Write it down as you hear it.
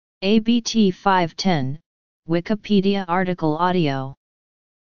ABT 510, Wikipedia article audio.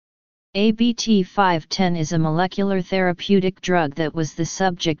 ABT 510 is a molecular therapeutic drug that was the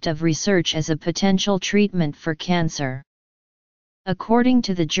subject of research as a potential treatment for cancer. According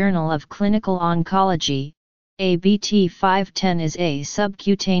to the Journal of Clinical Oncology, ABT 510 is a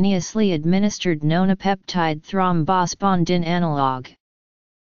subcutaneously administered nonapeptide thrombospondin analog.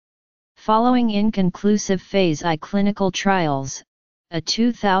 Following inconclusive phase I clinical trials, a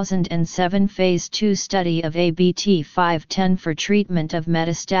 2007 phase II study of ABT 510 for treatment of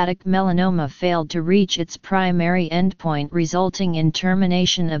metastatic melanoma failed to reach its primary endpoint, resulting in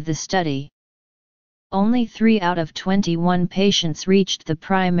termination of the study. Only 3 out of 21 patients reached the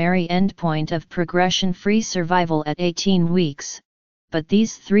primary endpoint of progression-free survival at 18 weeks, but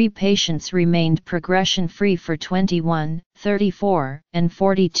these 3 patients remained progression-free for 21, 34, and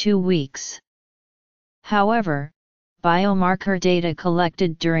 42 weeks. However, biomarker data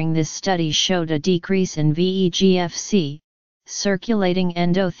collected during this study showed a decrease in VEGF-C, circulating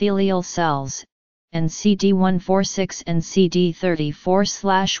endothelial cells, and CD146 and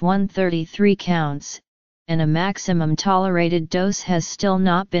CD34/133 counts, and a maximum tolerated dose has still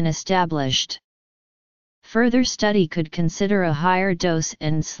not been established. Further study could consider a higher dose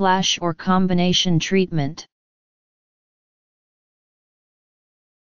and/or combination treatment.